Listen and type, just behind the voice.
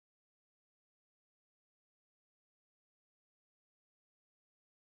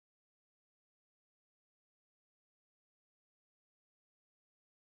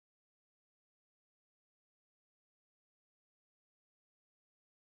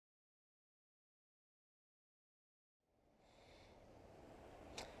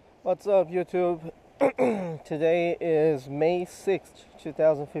What's up, YouTube? Today is May 6th,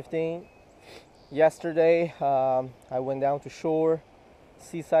 2015. Yesterday, I went down to shore,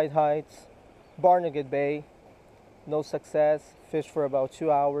 Seaside Heights, Barnegat Bay. No success. Fished for about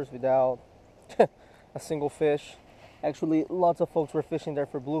 2 hours without a single fish. Actually, lots of folks were fishing there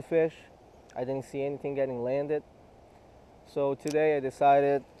for bluefish. I didn't see anything getting landed. So today I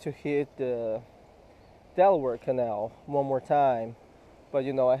decided to hit the Delaware Canal one more time. But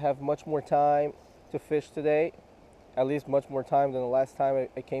I have much more time to fish today, at least much more time than the last time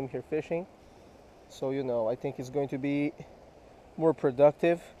I came here fishing. So I think it's going to be more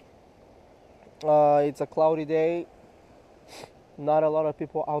productive. It's a cloudy day, not a lot of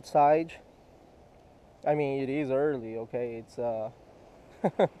people outside. I mean, it is early, okay? It's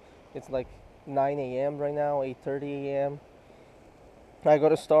it's like 9 a.m. right now, 8:30 a.m. I got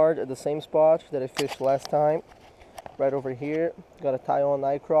to start at the same spot that I fished last time, right over here. Got to tie on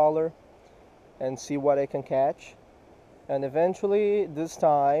night crawler and see what I can catch. And eventually, this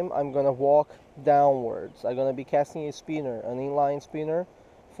time, I'm gonna walk downwards. I'm gonna be casting a spinner, an inline spinner,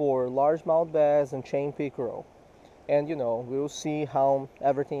 for largemouth bass and chain pickerel. And we'll see how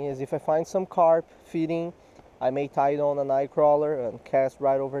everything is. If I find some carp feeding, I may tie it on a night crawler and cast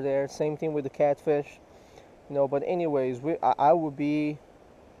right over there. Same thing with the catfish. But anyways, I would be...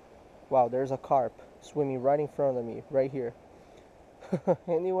 Wow, there's a carp swimming right in front of me, right here.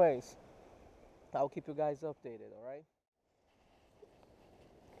 Anyways, I'll keep you guys updated, alright?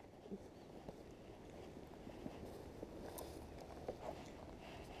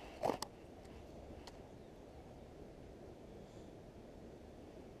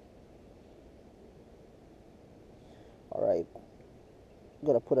 Alright,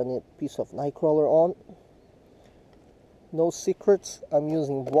 gonna put a piece of night crawler on. No secrets, I'm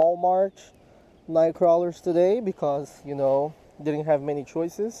using Walmart night crawlers today because, didn't have many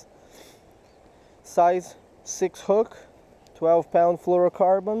choices. Size 6 hook, 12-pound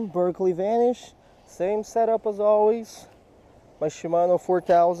fluorocarbon, Berkeley Vanish. Same setup as always. My Shimano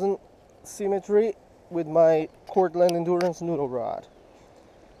 4000 symmetry with my Cortland Endurance noodle rod.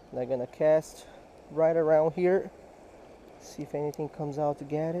 And I'm gonna cast right around here. See if anything comes out to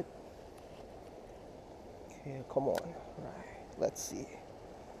get it. Okay, come on. Right, let's see.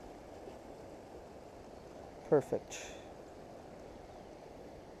 Perfect.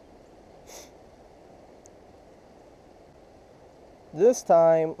 This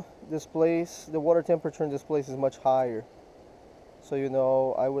time, the water temperature in this place is much higher.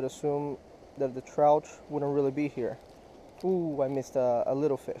 So, I would assume that the trout wouldn't really be here. Ooh, I missed a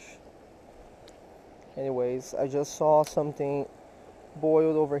little fish. Anyways, I just saw something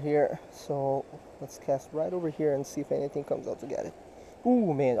boiled over here. So, let's cast right over here and see if anything comes out to get it.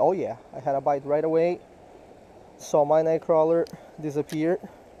 Ooh, man. Oh, yeah. I had a bite right away. Saw my night crawler disappear.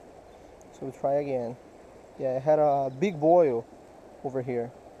 So, we'll try again. Yeah, I had a big boil over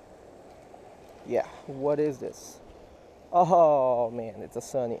here. Yeah, what is this? Oh man, it's a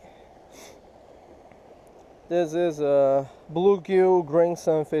sunny. This is a bluegill green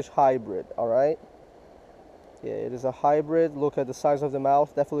sunfish hybrid, alright? Yeah, it is a hybrid. Look at the size of the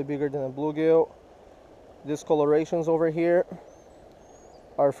mouth, definitely bigger than a bluegill. These colorations over here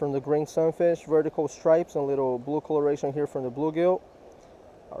are from the green sunfish, vertical stripes and little blue coloration here from the bluegill.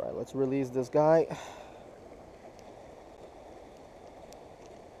 Alright, let's release this guy.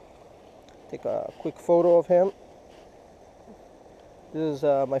 Take a quick photo of him. This is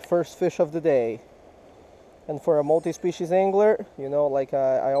my first fish of the day. And for a multi-species angler, like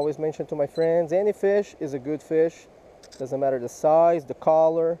I always mention to my friends, any fish is a good fish. Doesn't matter the size, the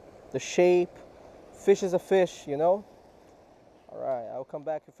color, the shape. Fish is a fish, Alright, I'll come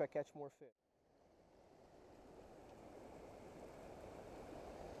back if I catch more fish.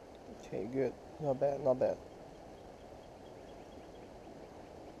 Okay, good. Not bad, not bad.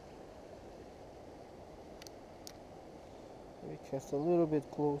 We cast a little bit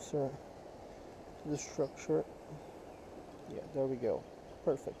closer to the structure. Yeah, there we go.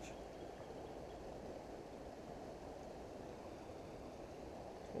 Perfect.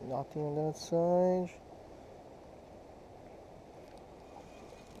 Okay, nothing on that side.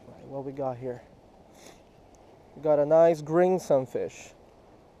 Right, what we got here? We got a nice green sunfish.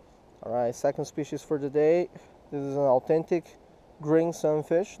 Alright, second species for the day. This is an authentic green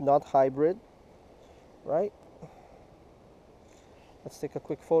sunfish, not hybrid. Right? Let's take a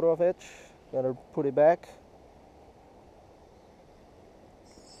quick photo of it. Gotta put it back.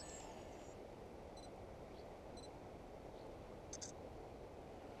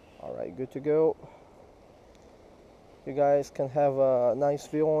 Alright, good to go. You guys can have a nice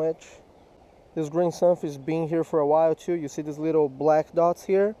view on it. This green sunfish has been here for a while too. You see these little black dots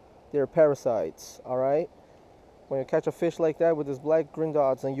here? they're parasites, all right? When you catch a fish like that with these black green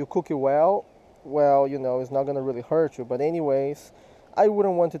dots and you cook it well, you know, it's not gonna really hurt you. But anyways, I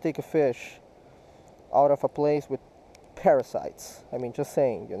wouldn't want to take a fish out of a place with parasites. I mean, just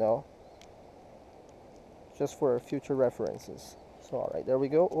saying, you know, just for future references. So, all right, there we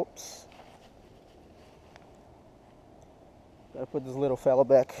go. Oops. Gotta put this little fella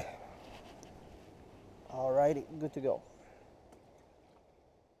back. All righty, good to go.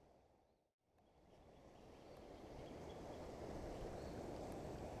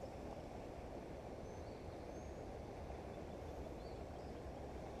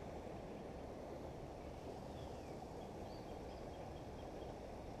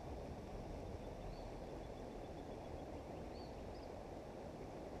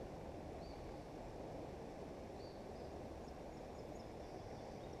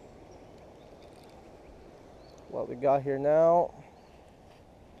 What we got here now,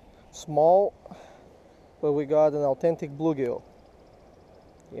 small, but we got an authentic bluegill.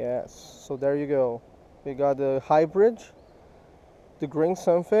 Yes, so there you go. We got the hybrid, the green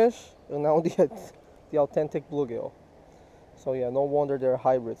sunfish, and now the authentic bluegill. So yeah, no wonder there are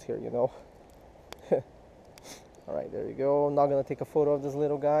hybrids here, you know. All right, there you go. I'm not gonna take a photo of this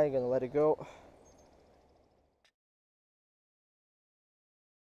little guy, gonna let it go.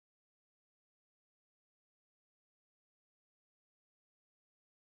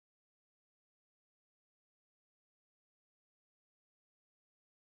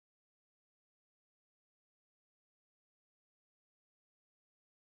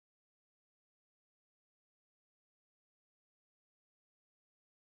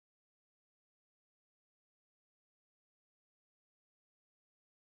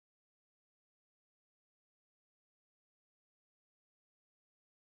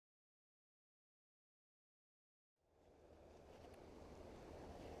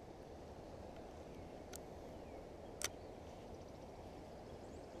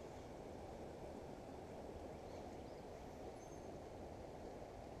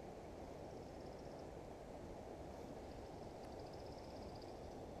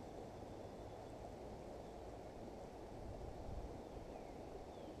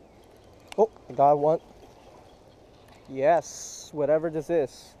 Oh, I got one. Yes, whatever this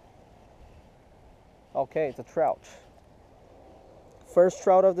is. Okay, it's a trout. First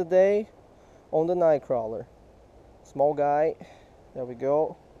trout of the day on the night crawler. Small guy. There we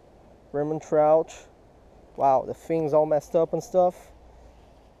go. Rimon trout. Wow, the fins all messed up and stuff.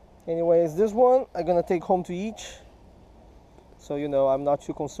 Anyways, this one I'm gonna take home to eat. So, you know, I'm not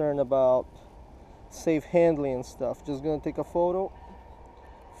too concerned about safe handling and stuff. Just gonna take a photo.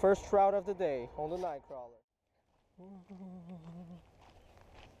 First trout of the day on the night crawler.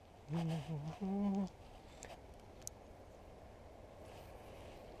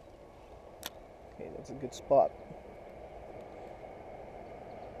 Okay, that's a good spot.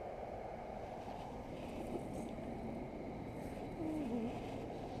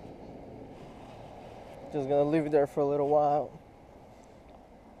 Just gonna leave it there for a little while.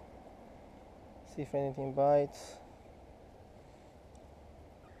 See if anything bites.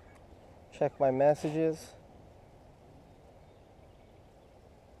 Check my messages.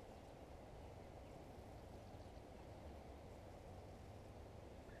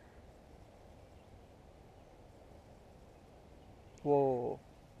 Whoa,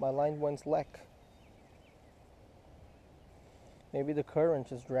 my line went slack. Maybe the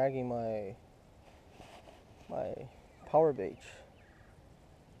current is dragging my power bait.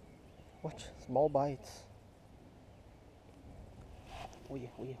 What? Small bites. Oh yeah,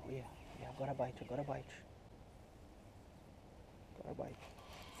 oh yeah, oh yeah. Yeah, I got a bite, I got a bite. Got a bite.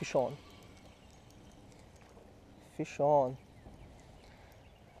 Fish on. Fish on.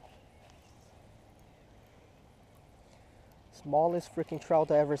 Smallest freaking trout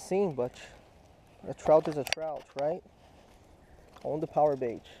I ever seen, but a trout is a trout, right? On the power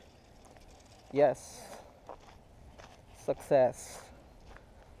bait. Yes. Success.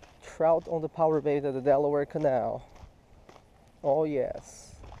 Trout on the power bait at the Delaware Canal. Oh yes.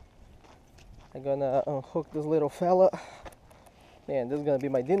 I'm gonna unhook this little fella. Man, this is gonna be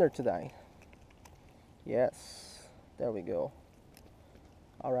my dinner today. Yes. There we go.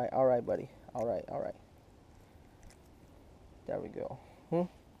 Alright, buddy. Alright. There we go.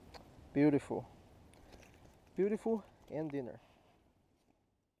 Beautiful. Beautiful and dinner.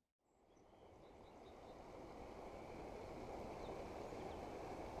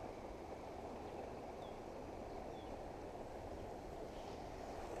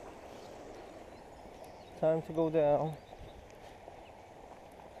 Time to go down.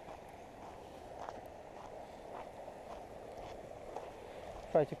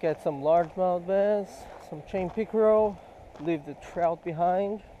 Try to catch some largemouth bass, some chain pickerel, leave the trout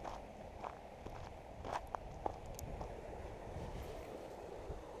behind.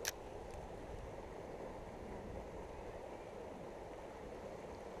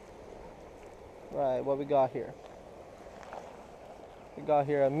 Right, what we got here? We got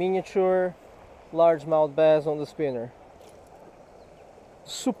here a miniature largemouth bass on the spinner.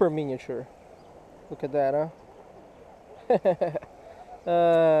 Super miniature. Look at that, huh?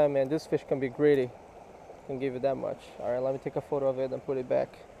 Man, this fish can be greedy. Can give you that much. Alright, let me take a photo of it and put it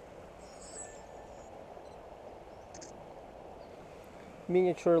back.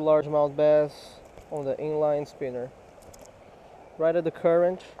 Miniature largemouth bass on the inline spinner. Right at the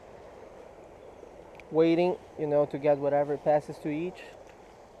current. Waiting, you know, to get whatever it passes to each.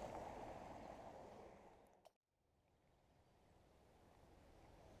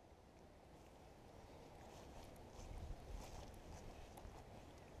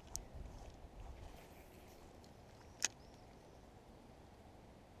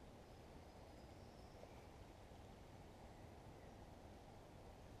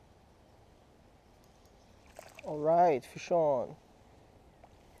 Alright, fish on.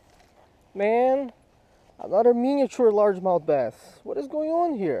 Man, another miniature largemouth bass. What is going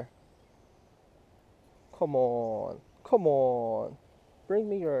on here? Come on, come on. Bring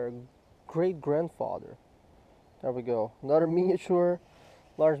me your great-grandfather. There we go. Another miniature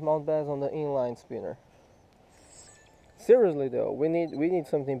largemouth bass on the inline spinner. Seriously though, we need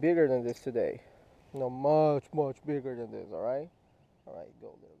something bigger than this today. No, much bigger than this, alright? Alright,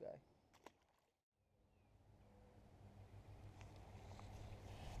 go little guy.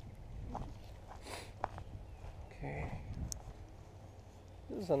 Okay.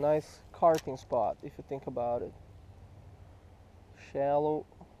 This is a nice carping spot if you think about it. Shallow.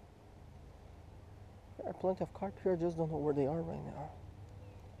 There are plenty of carp here, I just don't know where they are right now.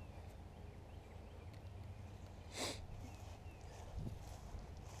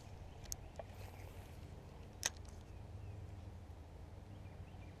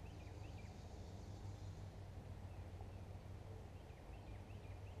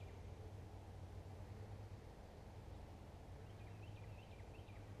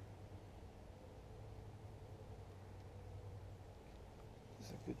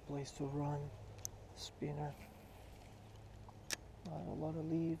 A good place to run spinner. Not a lot of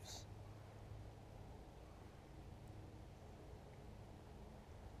leaves.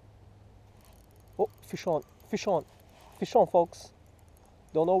 Oh, fish on, fish on, fish on, folks.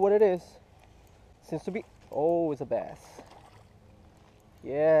 Don't know what it is. Seems to be, oh, it's a bass.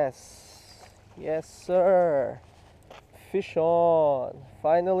 Yes, yes sir. Fish on.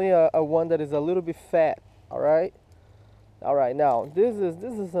 Finally a one that is a little bit fat, all right? All right, now this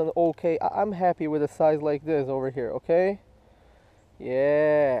is an okay. I'm happy with a size like this over here. Okay.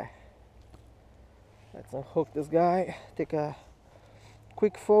 Yeah. Let's unhook this guy. Take a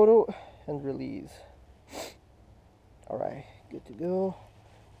quick photo and release. All right, good to go.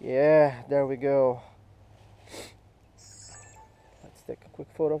 Yeah, there we go. Let's take a quick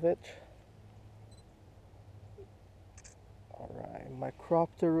photo of it. All right,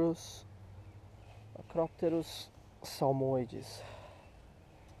 Micropterus salmoides.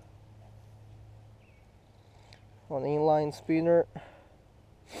 On inline spinner.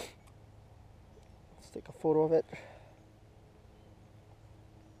 Let's take a photo of it.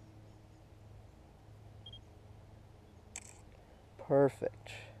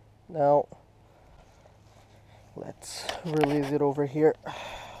 Perfect. Now let's release it over here.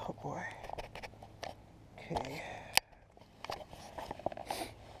 Oh boy. Okay.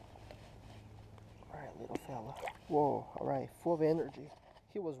 Alright, little fella. Whoa, alright, full of energy.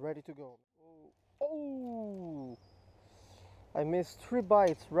 He was ready to go. Oh! I missed 3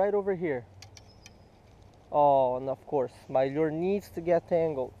 bites right over here. Oh, and of course, my lure needs to get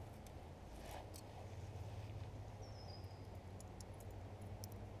tangled.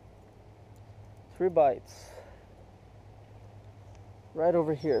 Three bites. Right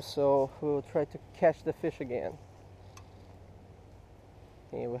over here, so we'll try to catch the fish again.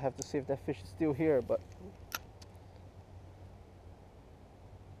 And we'll have to see if that fish is still here, but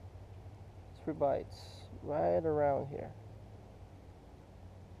 3 bites right around here.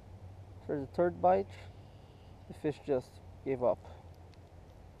 For the 3rd bite, the fish just gave up.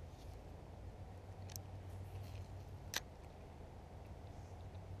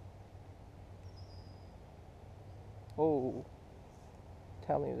 Oh,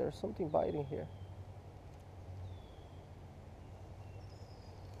 telling you there's something biting here.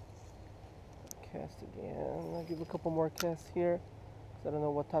 Cast again. I'll give a couple more casts here, because I don't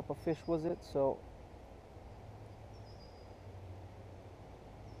know what type of fish was it, so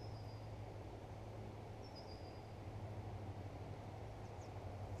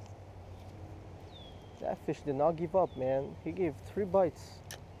fish did not give up, man. He gave 3 bites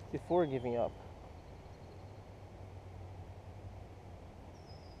before giving up.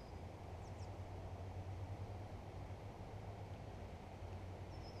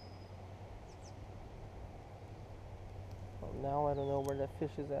 Well, now I don't know where that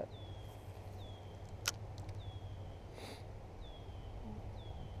fish is at.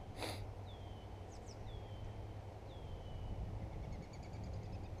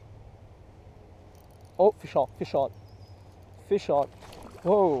 Oh, fish on, fish on, fish on.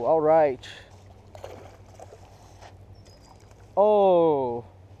 Whoa, all right. Oh,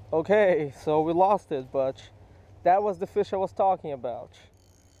 okay, so we lost it, but that was the fish I was talking about.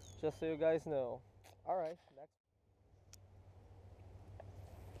 Just so you guys know. All right, next.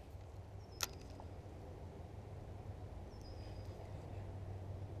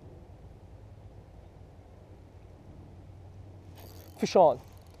 Fish on,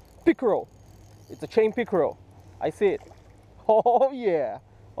 pickerel. It's a chain pickerel. I see it. Oh yeah.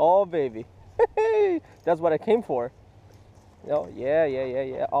 Oh baby. That's what I came for. Oh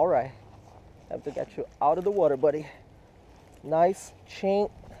yeah. All right. Have to get you out of the water, buddy. Nice chain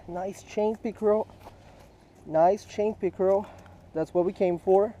pickerel. Nice chain pickerel. That's what we came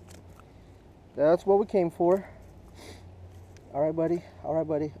for. That's what we came for. All right, buddy. All right,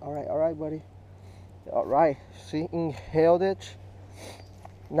 buddy. All right, buddy. All right. See, inhaled it.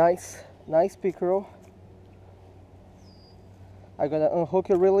 Nice pickerel. I'm gonna unhook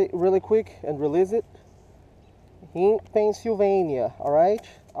it really quick and release it. In Pennsylvania. All right,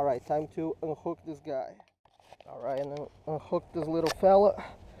 time to unhook this guy. All right, and unhook this little fella.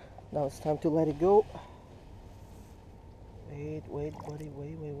 Now it's time to let it go. Wait, buddy,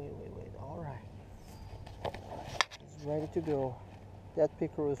 wait. All right, he's ready to go. That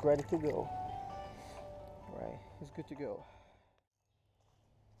pickerel is ready to go. All right, he's good to go.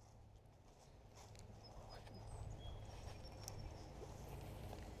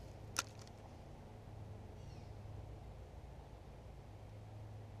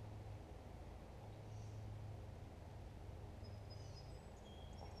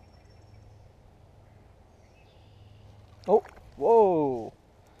 Oh, whoa.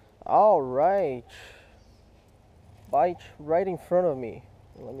 All right. Bite right in front of me.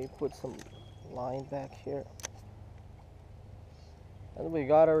 Let me put some line back here. And we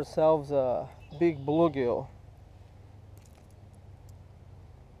got ourselves a big bluegill.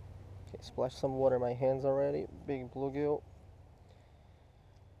 Okay, splash some water in my hands already. Big bluegill.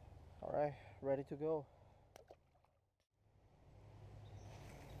 All right, ready to go.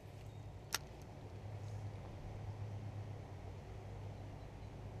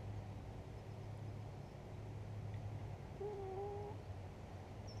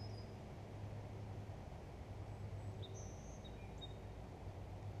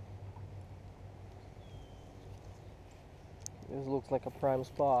 This looks like a prime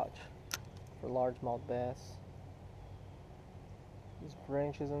spot for largemouth bass. These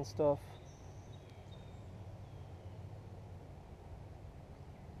branches and stuff.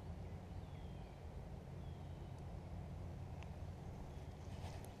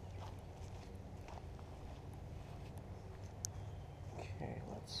 Okay,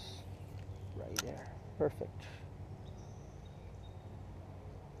 let's right there. Perfect.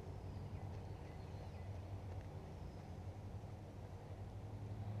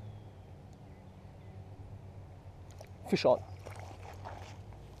 Fish on.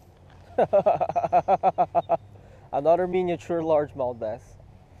 Another miniature largemouth bass.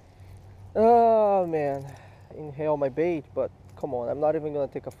 Oh man, inhale my bait, but come on, I'm not even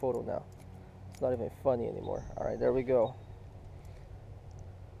gonna take a photo now. It's not even funny anymore. All right, there we go.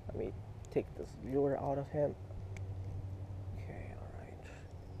 Let me take this lure out of him. Okay, all right.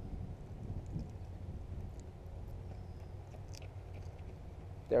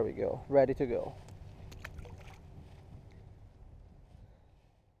 There we go, ready to go.